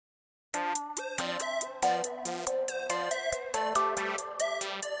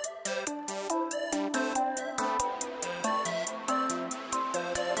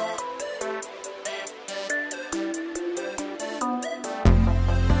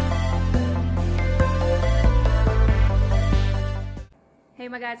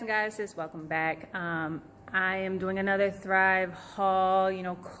my guys and goddesses, welcome back. I am doing another Thrive haul. You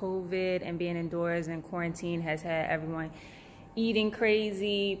know, COVID and being indoors and quarantine has had everyone eating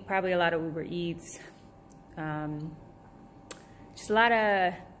crazy, probably a lot of Uber Eats. Just a lot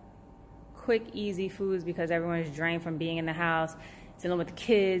of quick, easy foods because everyone is drained from being in the house, dealing with the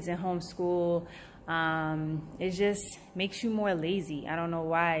kids and homeschool. It just makes you more lazy. I don't know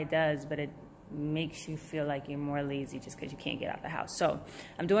why it does, but it makes you feel like you're more lazy just because you can't get out the house. So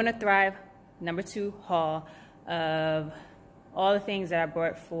I'm doing a Thrive #2 haul of all the things that I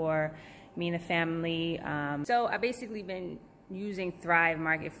bought for me and the family. So I've basically been using Thrive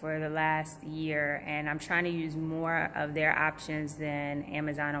Market for the last year, and I'm trying to use more of their options than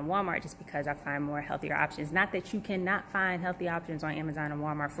Amazon and Walmart just because I find more healthier options. Not that you cannot find healthy options on Amazon and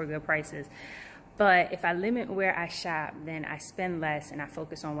Walmart for good prices, but if I limit where I shop, then I spend less and I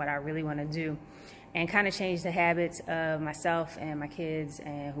focus on what I really want to do and kind of change the habits of myself and my kids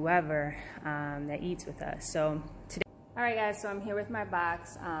and whoever that eats with us. So today, all right guys, so I'm here with my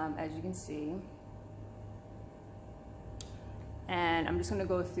box, as you can see. And I'm just gonna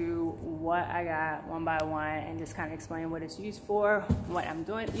go through what I got one by one and just kind of explain what it's used for, what I'm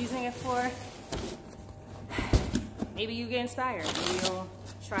using it for. Maybe you get inspired, maybe you'll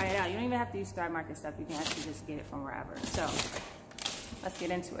try it out. You don't even have to use Thrive Market stuff. You can actually just get it from wherever. So let's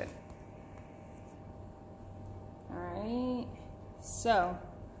get into it. All right, so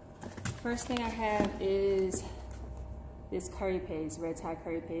first thing I have is this curry paste, red Thai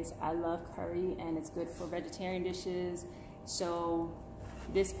curry paste. I love curry and it's good for vegetarian dishes. So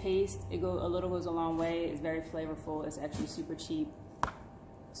this paste, a little goes a long way. It's very flavorful. It's actually super cheap,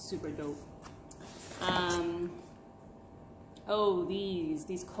 super dope. Oh,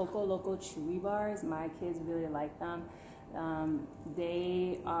 these Coco Loco Chewy bars, my kids really like them.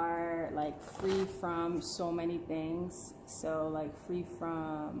 They are like free from so many things. So like free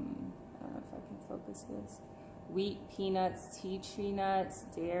from, I don't know if I can focus this, wheat, peanuts, tea tree nuts,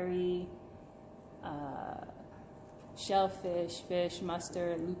 dairy, shellfish, fish,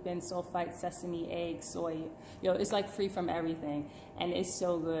 mustard, lupin, sulfite, sesame, egg, soy. Yo, it's like free from everything, and it's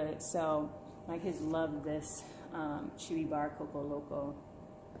so good. So my kids love this chewy bar, Coco Loco,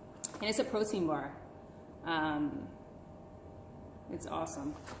 and it's a protein bar. It's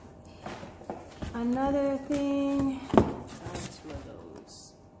awesome. Another thing, two of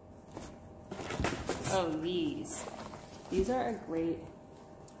those. Oh, these are a great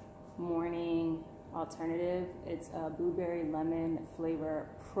morning alternative. It's a blueberry lemon flavor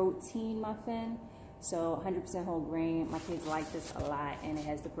protein muffin. So 100% whole grain. My kids like this a lot, and it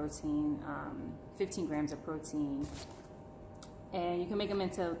has the protein, 15 grams of protein. And you can make them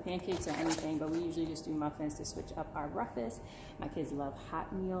into pancakes or anything, but we usually just do muffins to switch up our breakfast. My kids love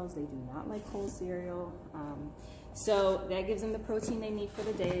hot meals. They do not like cold cereal. So that gives them the protein they need for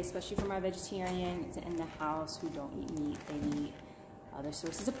the day, especially for my vegetarians in the house who don't eat meat. They need other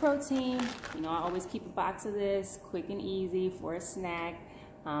sources of protein. You know, I always keep a box of this, quick and easy for a snack.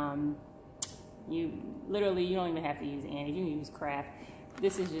 You don't even have to use Annie's. You can use Kraft.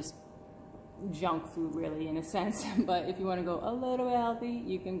 This is just junk food, really, in a sense. But if you want to go a little bit healthy,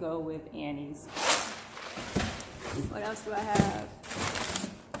 you can go with Annie's. What else do I have?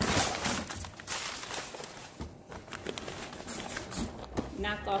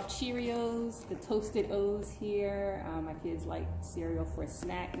 Knockoff Cheerios, the toasted O's here. My kids like cereal for a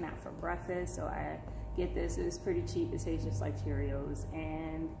snack, not for breakfast, so I get this. It's pretty cheap. It tastes just like Cheerios,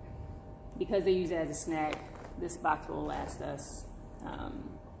 and because they use it as a snack, this box will last us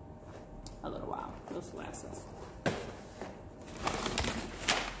a little while. It'll last us.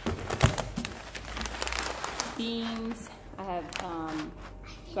 Beans. I have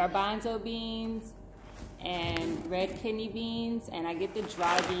garbanzo beans and red kidney beans, and I get the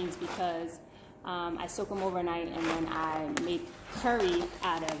dry beans because I soak them overnight and then I make curry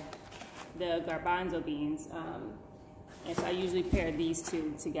out of the garbanzo beans. And so I usually pair these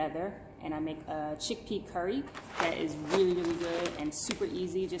two together, and I make a chickpea curry that is really, really good and super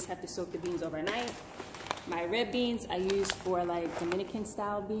easy. Just have to soak the beans overnight. My red beans I use for like Dominican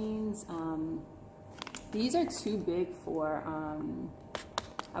style beans. These are too big for,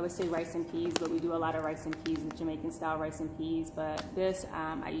 I would say rice and peas, but we do a lot of rice and peas, the Jamaican style rice and peas. But this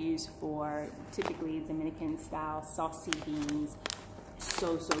I use for typically Dominican style saucy beans.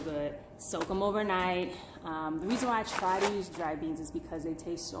 So good. Soak them overnight. The reason why I try to use dry beans is because they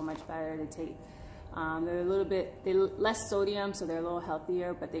taste so much better. They're less sodium, so they're a little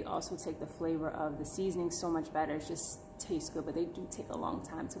healthier, but they also take the flavor of the seasoning so much better. It just tastes good, but they do take a long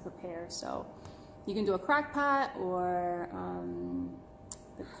time to prepare. So you can do a crock pot or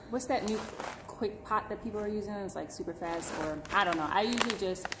what's that new quick pot that people are using. It's like super fast, or I don't know. I usually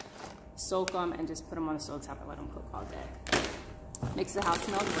just soak them and just put them on the stove top and let them cook all day. Makes the house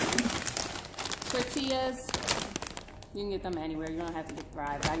smell good. Tortillas, you can get them anywhere. You don't have to get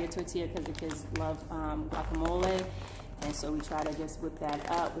Thrive. I get tortilla because the kids love guacamole. And so we try to just whip that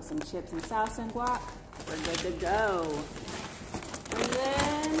up with some chips and salsa and guac. We're good to go. And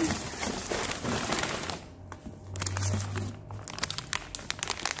then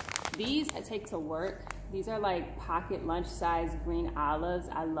these I take to work. These are like pocket lunch size green olives.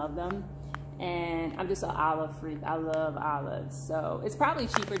 I love them. And I'm just an olive freak. I love olives. So it's probably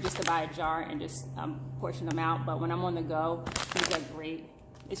cheaper just to buy a jar and just portion them out. But when I'm on the go, these are great.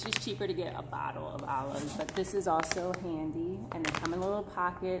 It's just cheaper to get a bottle of olives. But this is also handy. And they come in little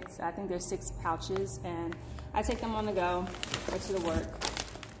pockets. I think there's 6 pouches. And I take them on the go or to the work.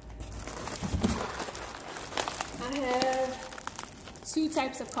 I have 2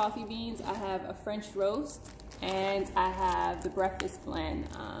 types of coffee beans. I have a French roast and I have the breakfast blend.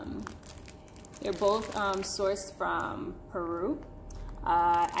 They're both sourced from Peru.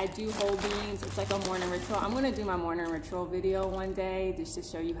 I do whole beans. It's like a morning ritual. I'm gonna do my morning ritual video one day just to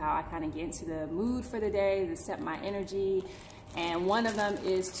show you how I kind of get into the mood for the day, to set my energy. And one of them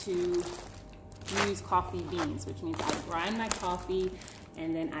is to use coffee beans, which means I grind my coffee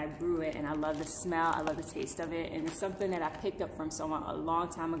and then I brew it, and I love the smell, I love the taste of it, and it's something that I picked up from someone a long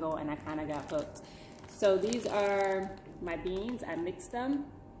time ago and I kind of got hooked. So these are my beans. I mix them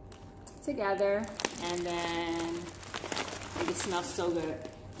together and then they just smell so good.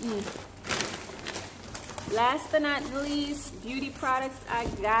 Last but not least, beauty products I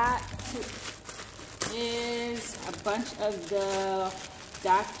got is a bunch of the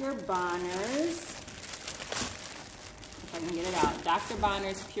Dr. Bronner's, if I can get it out, Dr.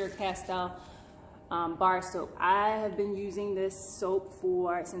 Bronner's Pure Castile bar soap. I have been using this soap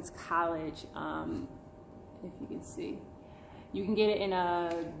since college. If you can see, you can get it in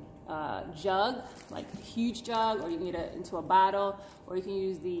a jug, like a huge jug, or you can get it into a bottle, or you can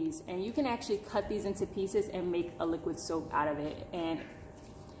use these, and you can actually cut these into pieces and make a liquid soap out of it. And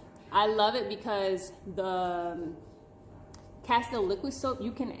I love it because the Castile liquid soap,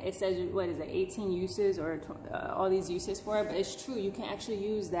 it says, what is it, 18 uses or all these uses for it, but it's true, you can actually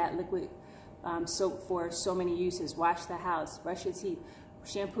use that liquid soap for so many uses. Wash the house, brush your teeth,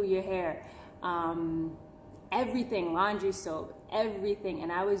 shampoo your hair, everything, laundry soap, everything.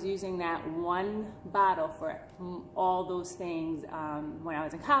 And I was using that one bottle for all those things when I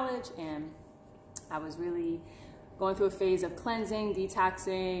was in college, and I was really going through a phase of cleansing,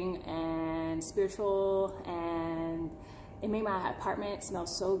 detoxing, and spiritual, and it made my apartment smell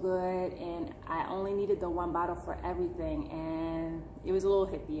so good, and I only needed the one bottle for everything, and it was a little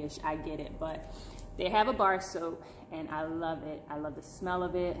hippie-ish, I get it, but they have a bar soap, and I love it. I love the smell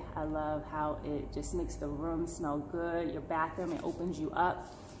of it. I love how it just makes the room smell good. Your bathroom, it opens you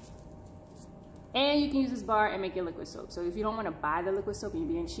up. And you can use this bar and make your liquid soap. So if you don't want to buy the liquid soap and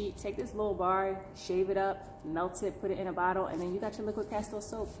you're being cheap, take this little bar, shave it up, melt it, put it in a bottle, and then you got your liquid Castile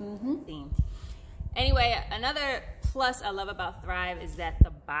soap. Anyway, another plus I love about Thrive is that the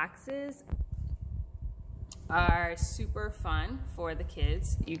boxes are super fun for the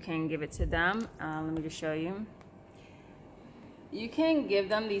kids. You can give it to them. Let me just show you. You can give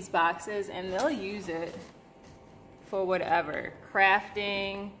them these boxes and they'll use it for whatever.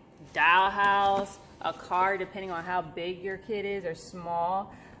 Crafting, dollhouse, a car, depending on how big your kid is or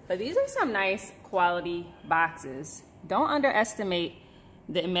small. But these are some nice quality boxes. Don't underestimate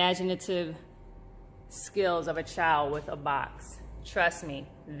the imaginative skills of a child with a box. Trust me,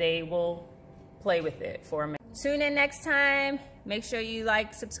 they will play with it for a minute. Tune in next time. Make sure you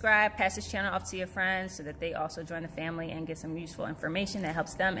like, subscribe, pass this channel off to your friends so that they also join the family and get some useful information that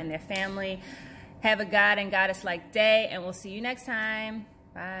helps them and their family. Have a God and Goddess-like day, and we'll see you next time.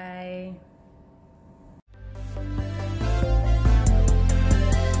 Bye.